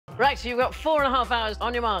Right, so you've got 4.5 hours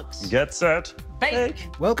on your marks. Get set. Bake.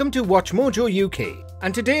 Welcome to WatchMojoUK,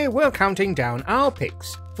 and today we're counting down our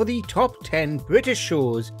picks for the top 10 British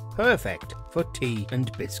shows perfect for tea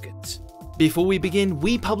and biscuits. Before we begin,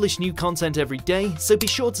 we publish new content every day, so be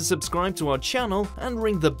sure to subscribe to our channel and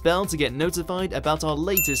ring the bell to get notified about our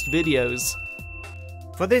latest videos.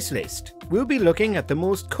 For this list, we'll be looking at the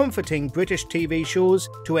most comforting British TV shows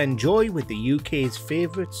to enjoy with the UK's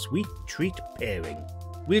favourite sweet treat pairing.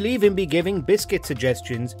 We'll even be giving biscuit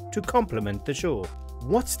suggestions to complement the show.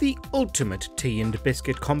 What's the ultimate tea and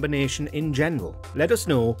biscuit combination in general? Let us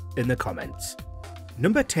know in the comments.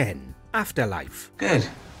 Number 10. Afterlife. Good.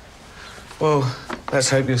 Well,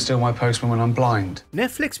 let's hope you're still my postman when I'm blind.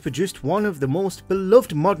 Netflix produced one of the most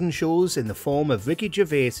beloved modern shows in the form of Ricky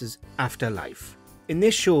Gervais's Afterlife. In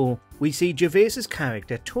this show, we see Gervais's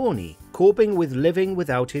character Tony coping with living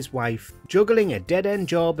without his wife, juggling a dead-end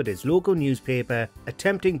job at his local newspaper,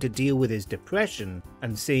 attempting to deal with his depression,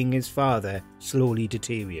 and seeing his father slowly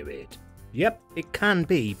deteriorate. Yep, it can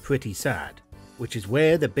be pretty sad, which is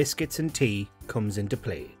where the biscuits and tea comes into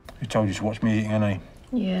play. Who told you to watch me eating, honey?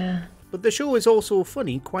 Yeah. But the show is also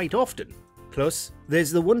funny quite often. Plus,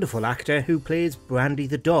 there's the wonderful actor who plays Brandy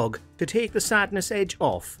the dog to take the sadness edge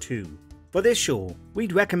off too. For this show,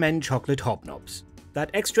 we'd recommend Chocolate Hobnobs.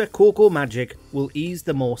 That extra cocoa magic will ease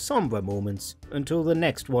the more sombre moments until the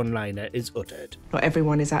next one-liner is uttered. Not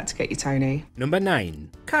everyone is out to get you, Tony. Number 9.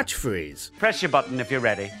 Catchphrase. Press your button if you're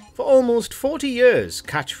ready. For almost 40 years,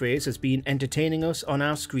 Catchphrase has been entertaining us on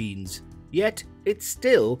our screens. Yet, it's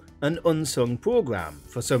still an unsung programme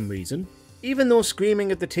for some reason. Even though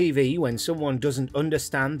screaming at the TV when someone doesn't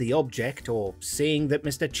understand the object or saying that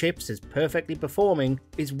Mr. Chips is perfectly performing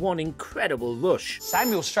is one incredible rush.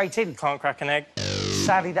 Samuel, straight in. Can't crack an egg.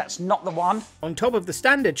 Sadly, that's not the one. On top of the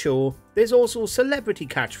standard show, there's also Celebrity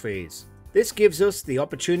Catchphrase. This gives us the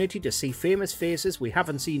opportunity to see famous faces we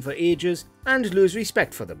haven't seen for ages and lose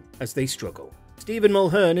respect for them as they struggle. Stephen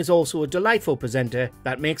Mulhern is also a delightful presenter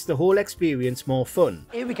that makes the whole experience more fun.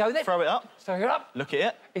 Here we go then. Throw it up. Throw it up. Look at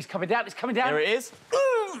it. It's coming down, it's coming down. Here it is.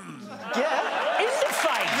 Yeah. In the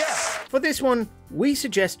face. Yes. For this one, we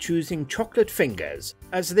suggest choosing Chocolate Fingers,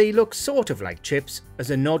 as they look sort of like chips as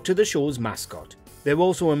a nod to the show's mascot. They're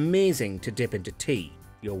also amazing to dip into tea.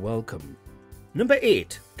 You're welcome. Number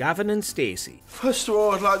 8. Gavin and Stacey. First of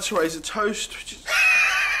all, I'd like to raise a toast, which is...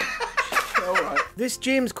 Alright. This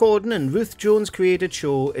James Corden and Ruth Jones created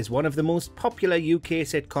show is one of the most popular UK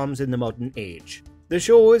sitcoms in the modern age. The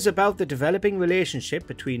show is about the developing relationship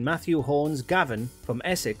between Matthew Horne's Gavin from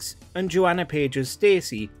Essex and Joanna Page's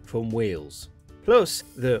Stacey from Wales. Plus,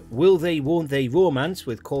 the will they won't they romance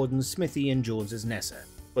with Corden's Smithy and Jones's Nessa.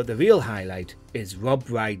 But the real highlight is Rob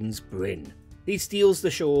Brydon's Bryn. He steals the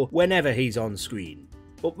show whenever he's on screen.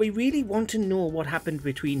 But we really want to know what happened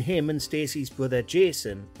between him and Stacey's brother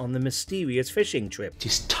Jason on the mysterious fishing trip. It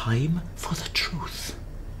is time for the truth.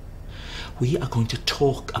 We are going to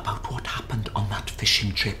talk about what happened on that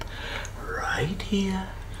fishing trip right here,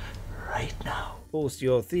 right now. Post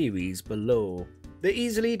your theories below. The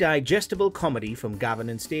easily digestible comedy from Gavin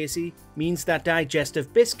and Stacey means that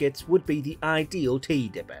digestive biscuits would be the ideal tea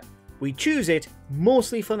dipper. We choose it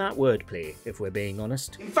mostly for that wordplay, if we're being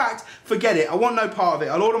honest. In fact, forget it. I want no part of it.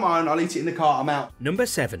 I'll order my own, I'll eat it in the car, I'm out. Number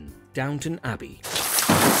 7. Downton Abbey.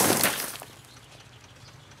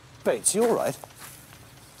 Bates, you all right?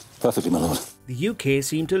 Perfectly, my lord. The UK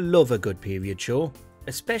seem to love a good period show,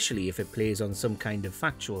 especially if it plays on some kind of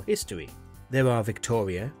factual history. There are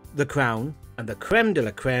Victoria, The Crown, and the creme de la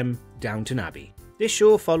creme, Downton Abbey. This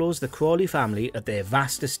show follows the Crawley family at their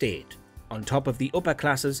vast estate. On top of the upper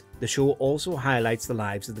classes, the show also highlights the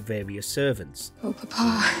lives of the various servants. Oh,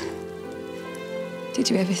 Papa. Did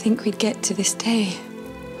you ever think we'd get to this day?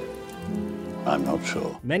 I'm not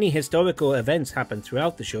sure. Many historical events happen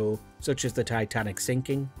throughout the show, such as the Titanic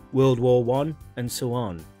sinking, World War I, and so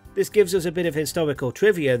on. This gives us a bit of historical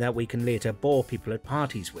trivia that we can later bore people at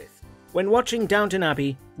parties with. When watching Downton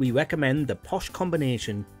Abbey, we recommend the posh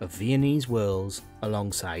combination of Viennese whirls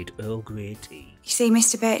alongside Earl Grey tea. You see,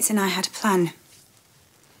 Mr. Bates and I had a plan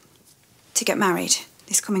to get married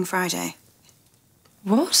this coming Friday.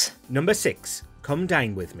 What? Number 6. Come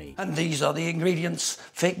Dine With Me. And these are the ingredients.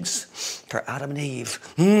 Figs for Adam and Eve.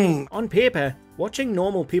 On paper, watching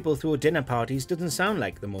normal people throw dinner parties doesn't sound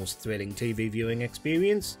like the most thrilling TV viewing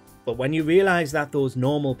experience. But when you realise that those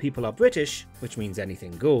normal people are British, which means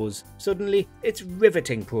anything goes, suddenly it's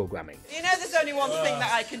riveting programming. You know there's only one thing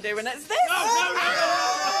that I can do, and it's this.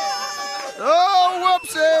 Oh,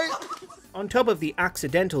 whoopsie! On top of the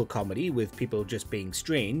accidental comedy with people just being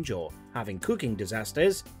strange or having cooking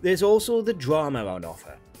disasters, there's also the drama on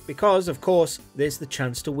offer. because, of course, there's the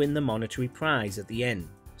chance to win the monetary prize at the end.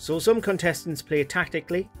 So some contestants play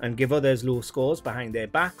tactically and give others low scores behind their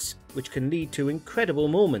backs, which can lead to incredible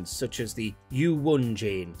moments such as the "you won,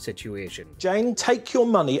 Jane" situation. Jane, take your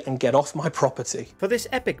money and get off my property. For this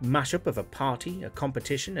epic mashup of a party, a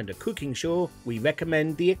competition and a cooking show, we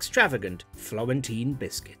recommend the extravagant Florentine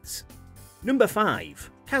Biscuits. Number 5.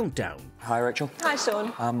 Countdown. Hi, Rachel. Hi,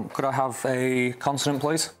 Sean. Could I have a consonant,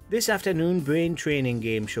 please? This afternoon brain training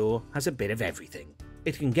game show has a bit of everything.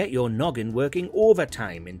 It can get your noggin working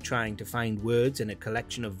overtime in trying to find words in a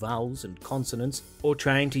collection of vowels and consonants, or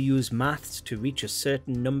trying to use maths to reach a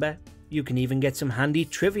certain number. You can even get some handy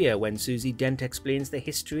trivia when Susie Dent explains the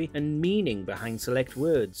history and meaning behind select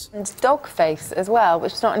words. And dog face as well,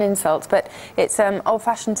 which is not an insult, but it's an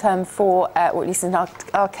old-fashioned term for, or at least an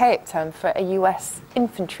archaic term for a US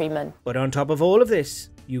infantryman. But on top of all of this,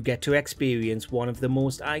 you get to experience one of the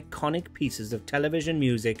most iconic pieces of television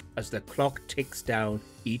music as the clock ticks down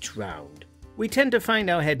each round. We tend to find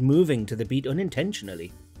our head moving to the beat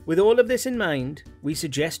unintentionally. With all of this in mind, we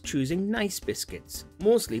suggest choosing nice biscuits,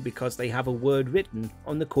 mostly because they have a word written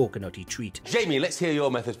on the coconutty treat. Jamie, let's hear your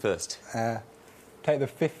method first. Take the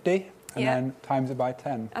 50 and then times it by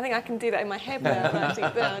 10. I think I can do that in my head now.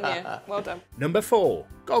 Yeah, well done. Number 4.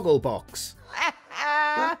 Gogglebox.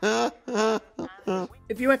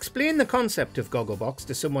 If you explain the concept of Gogglebox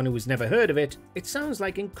to someone who has never heard of it, it sounds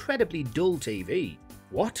like incredibly dull TV.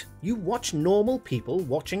 What? You watch normal people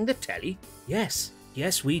watching the telly? Yes,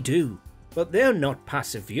 we do. But they're not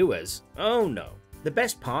passive viewers. Oh no. The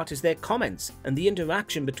best part is their comments and the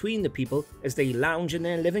interaction between the people as they lounge in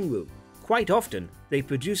their living room. Quite often, they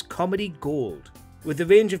produce comedy gold. With the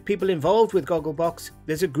range of people involved with Gogglebox,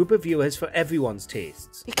 there's a group of viewers for everyone's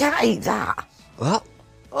tastes. You can't eat that. What?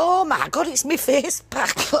 Oh my God, it's my face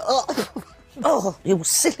pack. Oh, you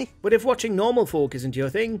silly. But if watching normal folk isn't your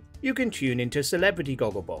thing, you can tune into Celebrity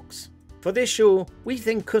Gogglebox. For this show, we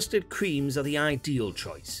think custard creams are the ideal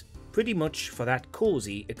choice, pretty much for that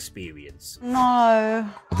cosy experience. No.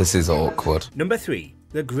 This is awkward. Number 3.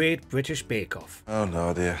 The Great British Bake Off. Oh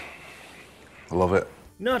no, dear. I love it.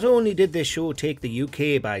 Not only did this show take the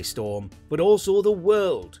UK by storm, but also the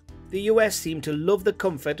world. The US seemed to love the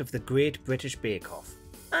comfort of the Great British Bake Off.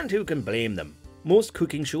 And who can blame them? Most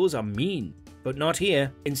cooking shows are mean, but not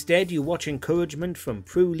here. Instead, you watch encouragement from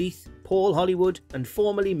Prue Leith, Paul Hollywood and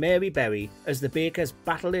formerly Mary Berry as the bakers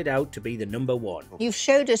battle it out to be the number 1. You've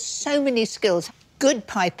showed us so many skills, good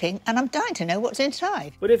piping, and I'm dying to know what's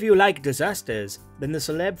inside. But if you like disasters, then the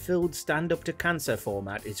celeb-filled Stand Up to Cancer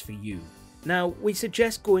format is for you. Now, we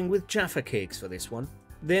suggest going with Jaffa cakes for this one.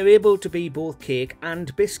 They're able to be both cake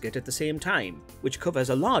and biscuit at the same time, which covers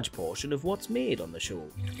a large portion of what's made on the show.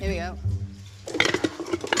 Here we go.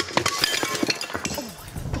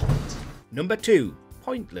 Number 2.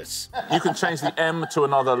 Pointless. You can change the M to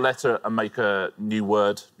another letter and make a new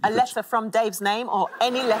word. A letter from Dave's name or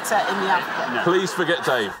any letter in the alphabet. No. Please forget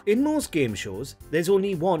Dave. In most game shows, there's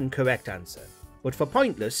only one correct answer. But for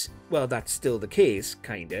Pointless, well, that's still the case,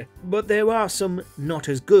 kinda, but there are some not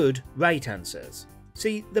as good right answers.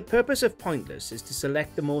 See, the purpose of Pointless is to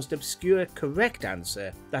select the most obscure correct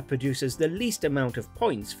answer that produces the least amount of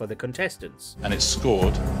points for the contestants. And it's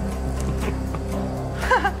scored.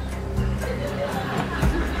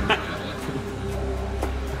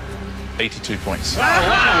 82 points.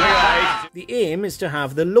 The aim is to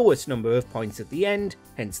have the lowest number of points at the end,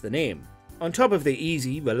 hence the name. On top of the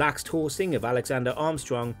easy, relaxed hosting of Alexander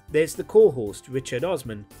Armstrong, there's the co-host Richard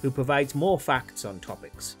Osman, who provides more facts on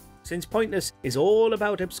topics. Since Pointless is all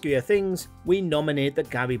about obscure things, we nominate the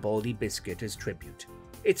Garibaldi biscuit as tribute.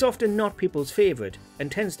 It's often not people's favourite,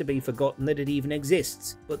 and tends to be forgotten that it even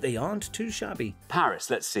exists, but they aren't too shabby.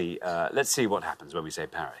 Paris, let's see what happens when we say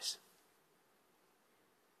Paris.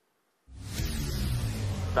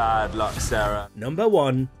 Bad luck, Sarah. Number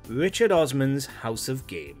 1, Richard Osman's House of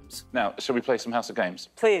Games. Now, shall we play some House of Games?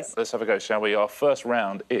 Please. Let's have a go, shall we? Our first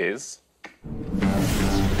round is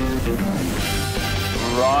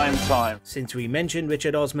Rhyme Time. Since we mentioned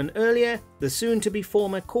Richard Osman earlier, the soon-to-be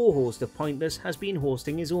former co-host of Pointless has been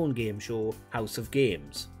hosting his own game show, House of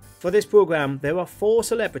Games. For this programme, there are 4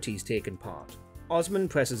 celebrities taking part. Osman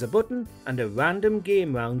presses a button and a random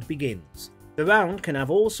game round begins. The round can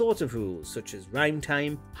have all sorts of rules, such as rhyme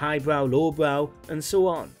time, highbrow, lowbrow, and so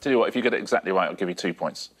on. Tell you what, if you get it exactly right, I'll give you 2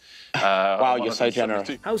 points. Wow, you're so generous.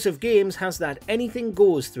 House of Games has that anything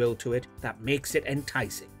goes thrill to it that makes it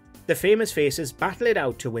enticing. The famous faces battle it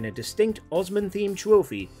out to win a distinct Osman-themed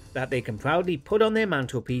trophy that they can proudly put on their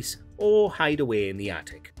mantelpiece or hide away in the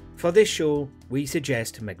attic. For this show, we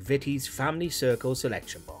suggest McVitie's Family Circle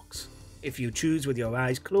selection box. If you choose with your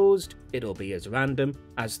eyes closed, it'll be as random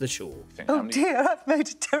as the show. Oh dear, I've made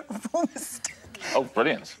a terrible mistake. Oh,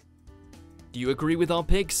 brilliant. Do you agree with our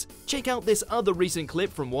picks? Check out this other recent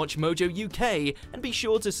clip from WatchMojoUK and be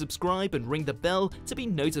sure to subscribe and ring the bell to be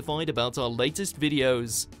notified about our latest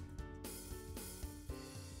videos.